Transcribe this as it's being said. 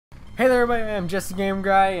Hey there everybody, I'm Just a Game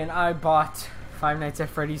Guy and I bought Five Nights at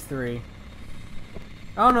Freddy's 3.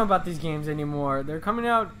 I don't know about these games anymore. They're coming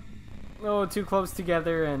out a little too close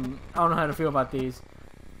together and I don't know how to feel about these.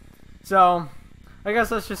 So, I guess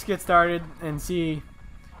let's just get started and see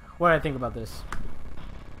what I think about this.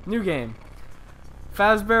 New game.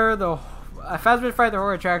 Fazbear Fright the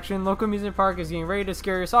Horror Attraction. Local amusement park is getting ready to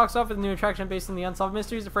scare your socks off with a new attraction based on the unsolved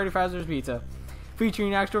mysteries of Freddy Fazbear's Pizza.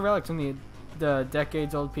 Featuring actual relics from the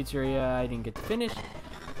decades-old pizzeria I didn't get to finish.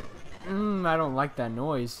 I don't like that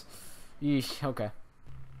noise. Yeesh, okay.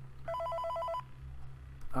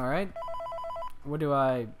 Alright. What do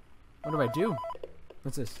I do?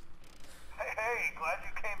 What's this? Hey, glad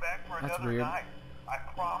you came back for That's another weird. night. I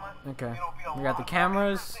promise. Okay. It'll be a We got the lot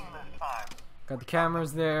cameras. interesting this time. Got the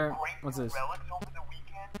cameras there. Great What's new this? relics over the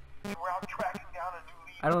weekend. And we're out tracking down a new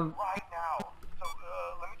lead I don't- right now. So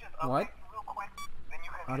let me just update What? you real quick. Then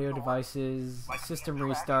you can Audio get going. devices, Like the system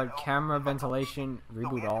interaction restart, element camera of the ventilation, So we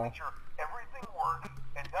reboot have to all. make sure everything works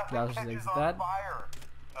and nothing Yeah, let's just catches exit on that. fire.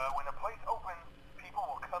 When the place opens, people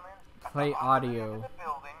will come in at Play the opposite audio. end of the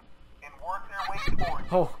building and work their way towards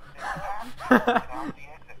you. Oh. Then pass out the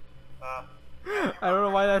exit. I don't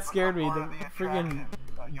know why that scared me. The freaking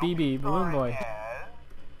BB, Balloon Boy.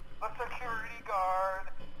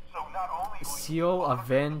 Seal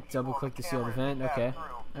event, double click to seal the event, okay.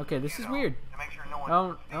 Okay, this is weird. I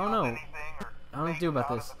don't know. I don't know what to do about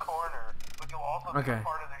this. Okay.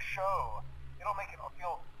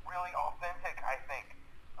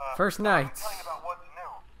 First night.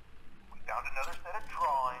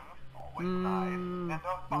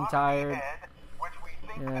 I'm tired.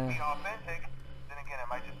 Yeah.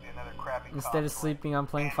 Instead of sleeping, I'm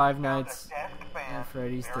playing Five Nights at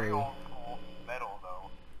Freddy's 3.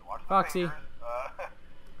 Foxy.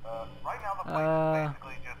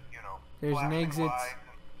 There's an exit.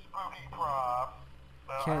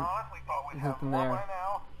 Can't help him there.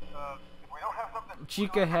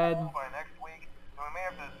 Chica head.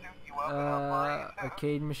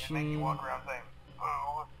 Arcade machine.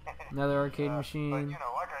 Another arcade machine.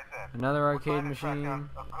 Another arcade machine.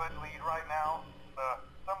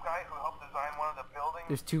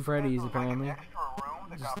 There's two Freddys apparently.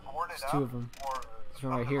 There's two of them. There's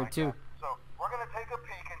one right here too.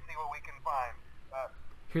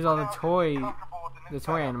 Here's all the toy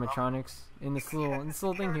animatronics in this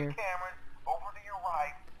little thing here.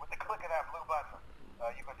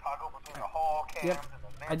 Yep,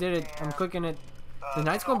 I did it. I'm clicking it. The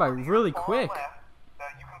night's going by really quick.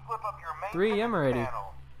 3 AM already.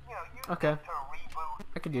 Okay,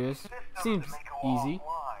 I could do this. Seems easy.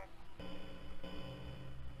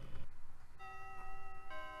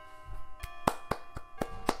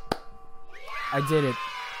 I did it.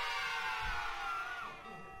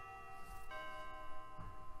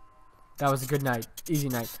 That was a good night. Easy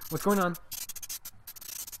night. What's going on?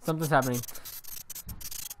 Something's happening.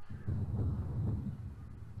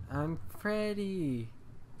 I'm Freddy.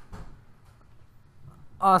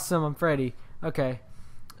 Awesome, I'm Freddy. Okay.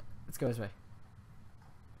 Let's go this way.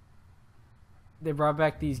 They brought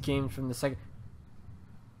back these games from the second...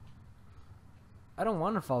 I don't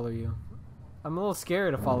want to follow you. I'm a little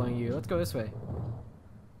scared of following you. Let's go this way.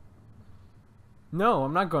 No,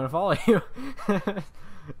 I'm not going to follow you.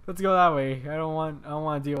 Let's go that way. I don't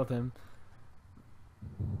want to deal with him.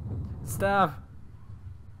 Stop.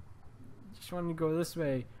 Just wanted to go this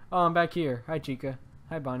way. Oh, I'm back here. Hi, Chica.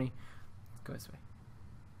 Hi, Bonnie. Let's go this way.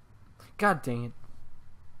 God dang it.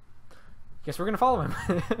 Guess we're gonna follow him.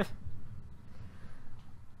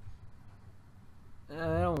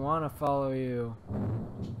 I don't want to follow you.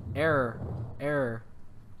 Error. Error.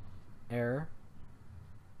 Error.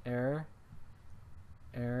 Error.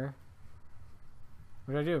 Error.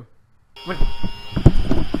 What did I do? What?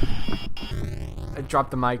 I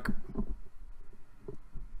dropped the mic.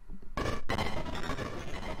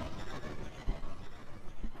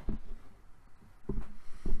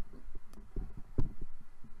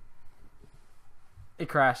 It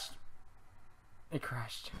crashed. It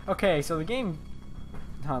crashed. Okay, so the game...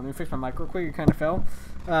 let me fix my mic real quick. It kind of fell.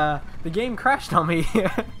 The game crashed on me.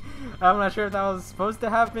 I'm not sure if that was supposed to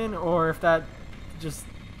happen or if that it just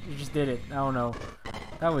did it. I don't know.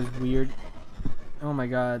 That was weird. Oh my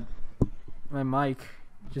god. My mic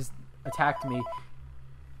just attacked me.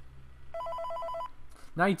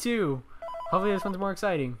 Night 2. Hopefully this one's more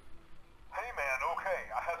exciting. Hey man,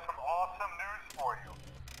 okay, I have some awesome news for you.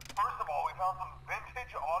 First of all, we found some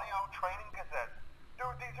vintage audio training cassettes.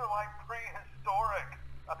 Dude, these are like prehistoric.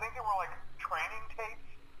 I think they were like training tapes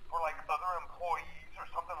for like other employees or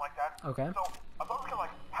something like that. Okay. So I thought we could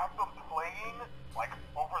like have them playing like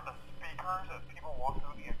over the speakers as people walk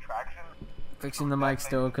through the attraction. Fixing the mic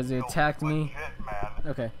still because they attacked me. Legit, man.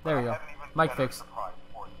 Okay, there we go. I have an even Mic better fixed. surprise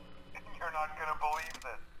for you. You're not gonna believe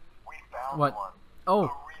this. We found What? one. Oh, A real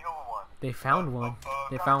one. they found one.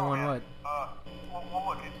 They Come found on one in. what? Well,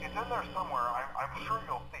 look, it's in there somewhere. I'm sure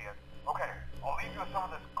you'll see it. Okay, I'll leave you with some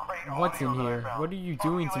of this great What's audio in that I here? found. What are you Talk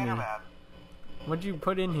doing you to later, me? man. What'd you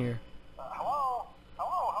put in here? Hello?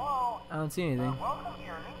 Hello? I don't see anything. Welcome to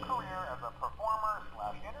your new career as a performer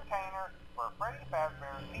slash entertainer for Freddy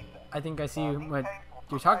Fazbear's Pizza. I think I see These what tapes will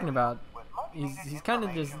you're provide talking you about. with much He's needed kind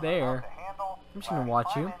of just information on there. how to handle I'm just gonna slash watch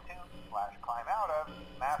climb you. into slash climb out of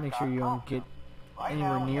Make sure you don't mascot get costumes. Right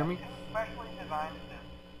anywhere now, near we me. have two specially designed suits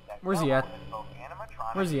that Where's he double at? as both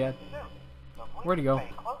animatronic Where's he at? and suits. So please Where'd he go?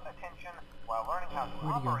 pay close attention while learning how to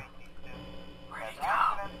Where'd he go? operate these suits. Where'd he As go?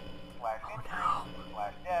 accidents, slash injuries,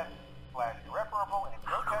 slash death, slash irreparable and I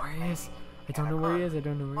don't know where he is. grotesque I don't know where he is. I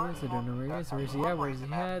don't know where he is. I don't know where he is. Where's he at? Where's he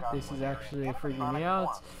at? This is actually freaking me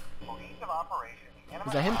out.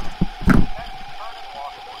 Is that him?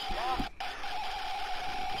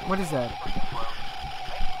 What is that?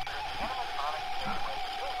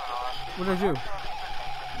 What do I do?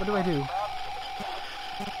 What do I do?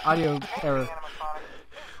 Audio error.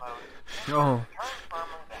 Oh.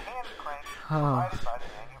 Oh.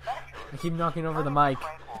 I keep knocking over the mic.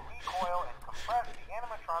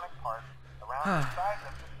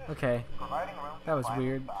 Okay. That was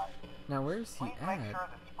weird. Now where's he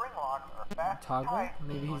at? Toggle?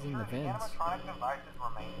 Maybe he's in the vents.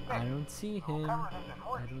 I don't see him. I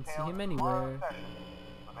don't see him anywhere.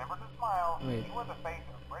 Wait.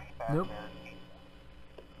 Nope.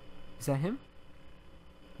 Is that him?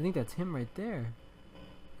 I think that's him right there.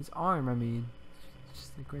 His arm, I mean.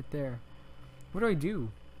 Just like right there. What do I do?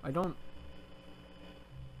 I don't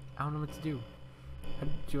know what to do. How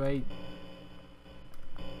do I...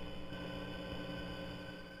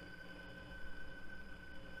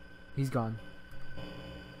 He's gone.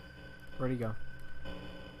 Where'd he go?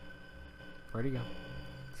 Where'd he go?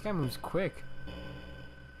 This guy moves quick.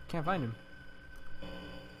 Can't find him.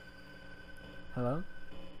 Hello?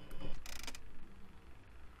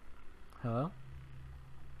 Hello?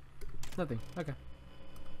 Nothing. Okay.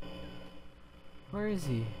 Where is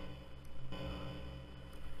he?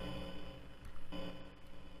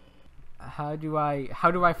 How do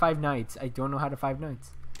I Five Nights? I don't know how to Five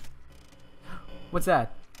Nights. What's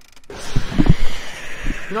that?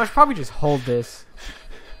 You know, I should probably just hold this.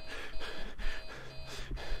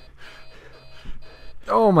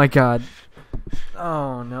 Oh my god.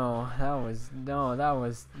 Oh no, that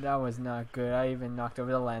was not good. I even knocked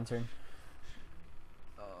over the lantern.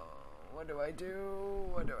 Oh, what do I do?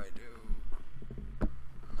 What do I do?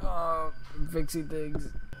 Oh, I'm fixing things.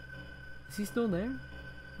 Is he still there?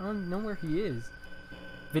 I don't know where he is.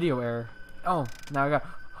 Video error. Oh, now I got...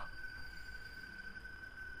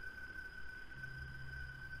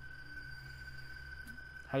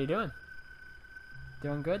 How you doing?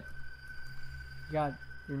 Doing good? You're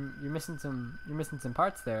missing some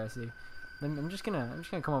parts there, I see. I'm just gonna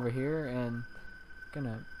come over here and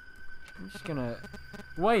I'm just gonna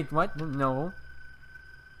wait, what? No.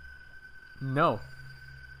 No.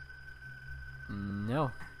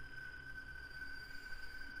 No.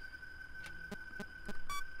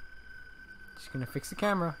 Just gonna fix the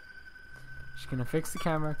camera. Just gonna fix the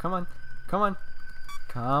camera. Come on. Come on.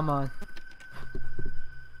 Come on.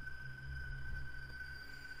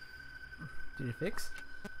 Did it fix?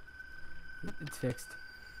 It's fixed.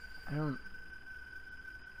 I don't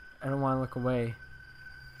want to look away.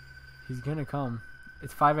 He's gonna come.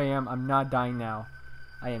 It's 5 a.m. I'm not dying now.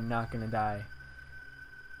 I am not gonna die.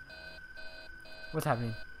 What's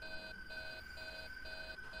happening?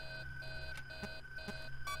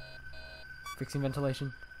 Fixing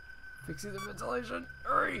ventilation. Fixing the ventilation.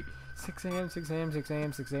 Hurry! 6 a.m. 6 a.m. 6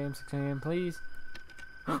 a.m. 6 a.m. 6 a.m. Please.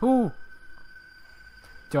 Ooh!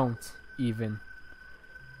 Don't even.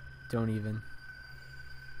 Don't even.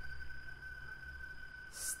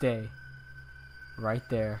 Stay. Right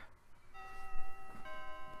there.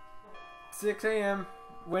 6 a.m.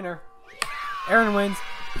 Winner. Aaron wins.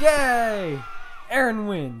 Yay! Aaron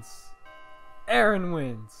wins. Aaron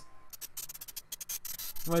wins.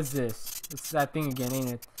 What's this? It's that thing again, ain't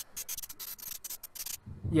it?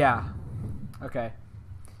 Yeah. Okay.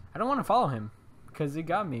 I don't want to follow him because it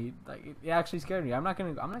got me. Like it actually scared me. I'm not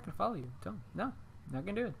gonna follow you. Don't. No. Not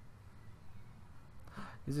gonna do it.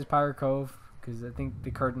 This is Pirate Cove because I think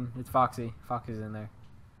the curtain. It's Foxy. Foxy's in there.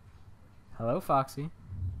 Hello, Foxy.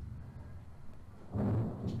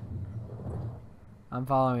 I'm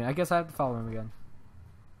following. I guess I have to follow him again.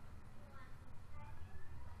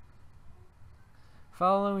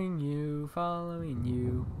 Following you, following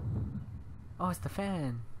you. Oh, it's the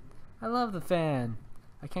fan. I love the fan.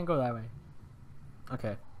 I can't go that way.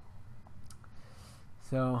 Okay.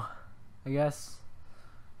 So, I guess,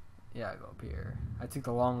 yeah, I go up here. I took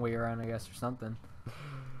the long way around, I guess, or something.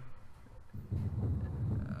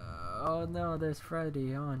 Oh no, there's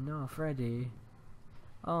Freddy. Oh no, Freddy.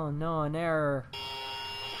 Oh no, an error.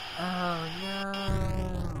 Oh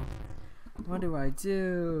no. What do I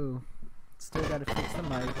do? Still gotta fix the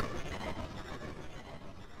mic.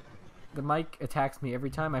 The mic attacks me every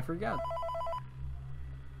time I forget.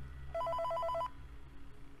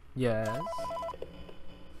 Yes.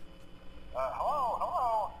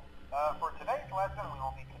 Hello. For today's lesson, we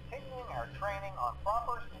will be continuing our training on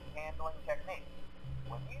proper suit handling techniques.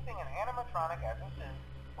 When using an animatronic as a suit,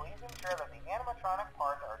 please ensure that the animatronic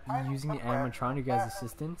parts are tightly Using the compressed animatronic and as fastened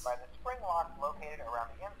assistance? by the spring locks located around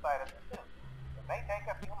the inside of the suit. It may take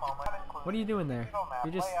a few moments. What are you doing there?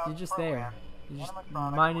 You're just there. You're just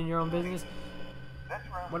minding your own business.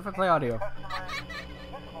 What if I play audio?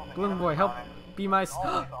 Balloon Boy, help! Be my.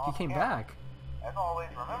 He came back. As always,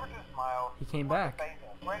 remember to smile. He came back.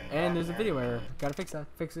 And there's a video error. Gotta fix that.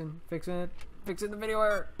 Fixing the video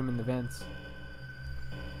error. I'm in the vents.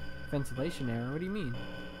 Ventilation error? What do you mean?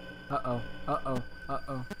 Uh-oh. Uh-oh.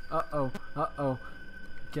 Uh-oh. Uh-oh. Uh-oh.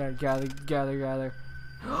 Gather.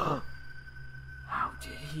 How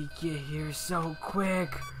did he get here so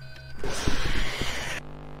quick?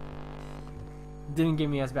 Didn't get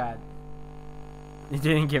me as bad. It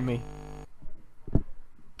didn't get me.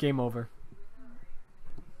 Game over.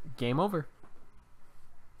 Game over.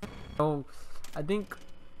 So, I think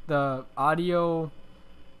the audio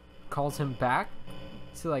calls him back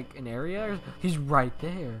to like an area. He's right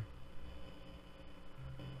there.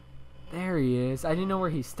 There he is. I didn't know where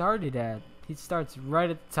he started at. He starts right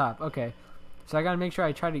at the top. Okay. So I gotta make sure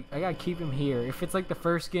I gotta keep him here. If it's like the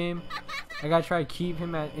first game, I gotta try to keep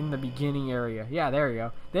him in the beginning area. Yeah, there we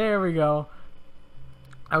go. There we go.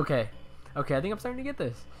 Okay. Okay, I think I'm starting to get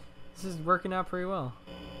this. This is working out pretty well.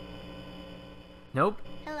 Nope.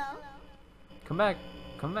 Hello. Come back.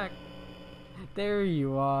 Come back. There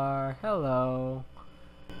you are. Hello.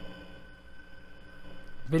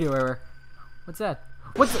 Video error. What's that?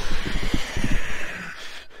 What's it?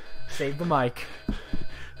 Save the mic.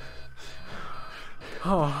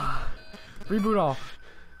 Oh. Reboot all.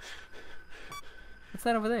 What's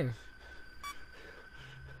that over there?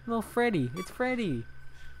 Little Freddy. It's Freddy.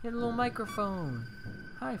 He had a little microphone.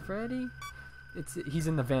 Hi, Freddy. He's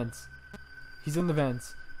in the vents. He's in the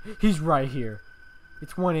vents. He's right here.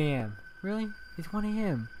 It's 1 a.m. Really? It's 1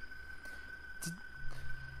 a.m. It's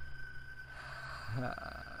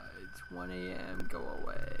 1 a.m. Go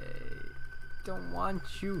away. Don't want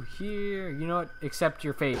you here. You know what? Accept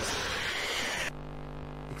your fate.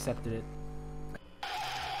 Accepted it.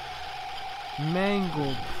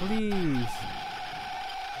 Mangle, please.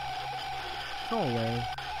 Go away.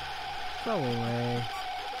 Go away.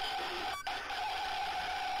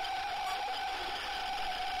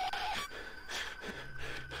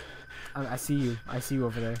 I see you. I see you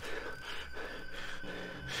over there.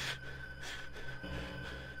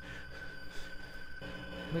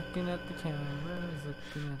 Looking at the cameras,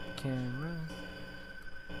 looking at the cameras.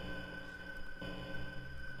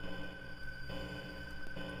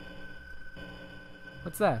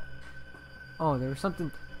 What's that? Oh, there was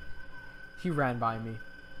something. He ran by me.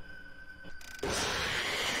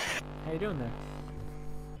 How you doing there?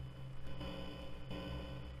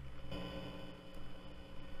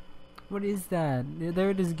 What is that? There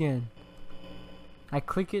it is again. I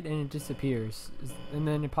click it and it disappears. And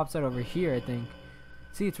then it pops out over here, I think.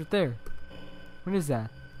 See, it's right there. What is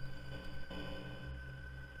that?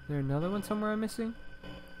 Is there another one somewhere I'm missing?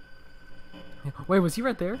 Wait, was he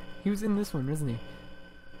right there? He was in this one, wasn't he?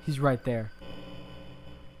 He's right there.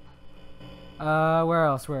 Where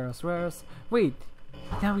else? Where else? Where else? Wait,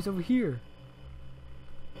 now he's over here.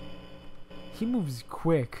 He moves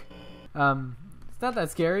quick. It's not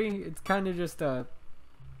that scary. It's kind of just a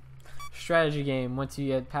strategy game once you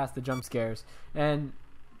get past the jump scares, and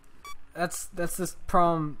that's this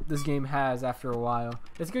problem this game has after a while.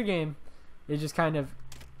 It's a good game. It just kind of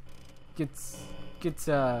gets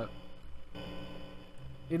it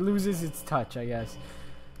loses its touch, I guess.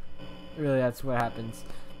 Really, that's what happens.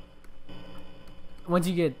 Once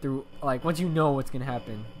you get through, like, once you know what's gonna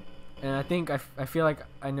happen. And I think, I feel like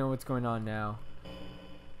I know what's going on now.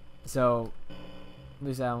 So,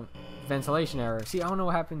 there's a ventilation error. See, I don't know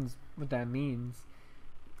what happens, what that means.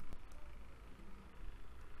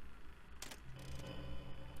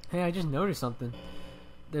 Hey, I just noticed something.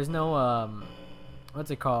 There's no,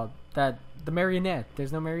 what's it called? The marionette.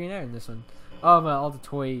 There's no marionette in this one. Oh, but all the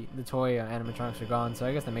toy animatronics are gone, so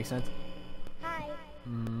I guess that makes sense. Hi.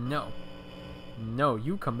 No. No,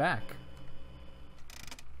 you come back.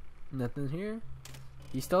 Nothing here?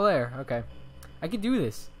 He's still there. Okay. I can do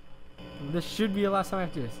this. This should be the last time I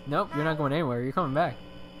have to do this. Nope, you're not going anywhere. You're coming back.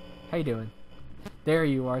 How you doing? There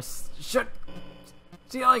you are. Shut.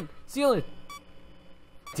 Ceiling. Seal it.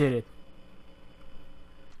 Did it.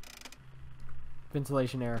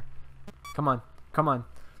 Ventilation error. Come on. Come on.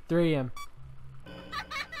 3 a.m.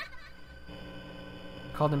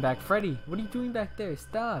 Called him back. Freddy, what are you doing back there?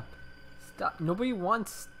 Stop. Stop. Nobody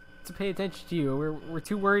wants to pay attention to you. We're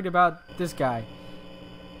too worried about this guy.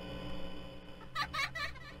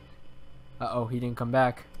 Uh-oh, he didn't come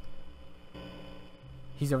back.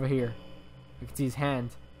 He's over here. I can see his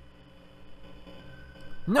hand.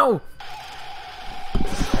 No!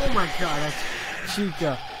 Oh my god, that's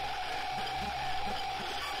Chica.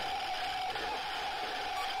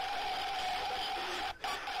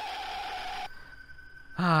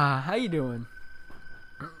 Ah, how you doing?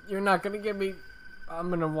 You're not gonna get me.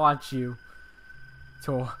 I'm gonna watch you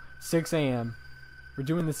till 6 a.m. We're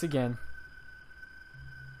doing this again.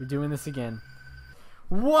 We're doing this again.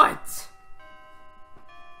 What?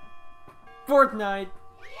 Fourth night.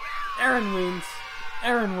 Aaron wins.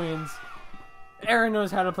 Aaron wins. Aaron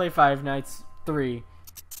knows how to play Five Nights 3.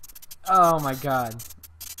 Oh my god.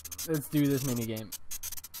 Let's do this minigame.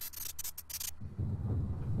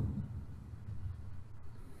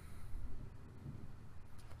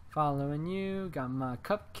 Following you. Got my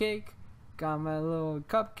cupcake. Got my little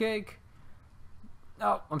cupcake.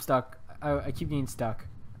 Oh, I'm stuck. I keep getting stuck.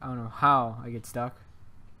 I don't know how I get stuck.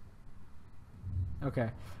 Okay,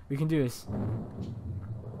 we can do this.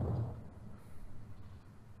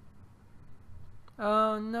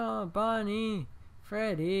 Oh no, Bonnie,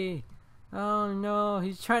 Freddy. Oh no,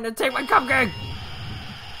 he's trying to take my cupcake.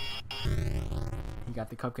 He got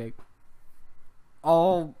the cupcake.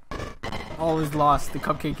 All is lost. The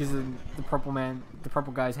cupcake is in the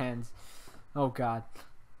purple guy's hands. Oh god.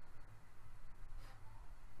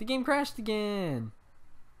 The game crashed again.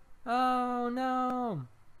 Oh no.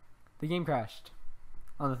 The game crashed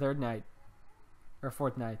on the third night. Or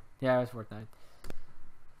fourth night. Yeah, it was fourth night.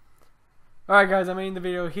 Alright guys, I'm ending the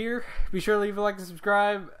video here. Be sure to leave a like and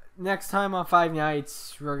subscribe. Next time on Five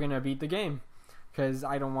Nights, we're going to beat the game. Because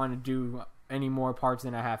I don't want to do any more parts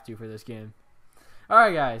than I have to for this game.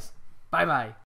 Alright guys. Bye bye.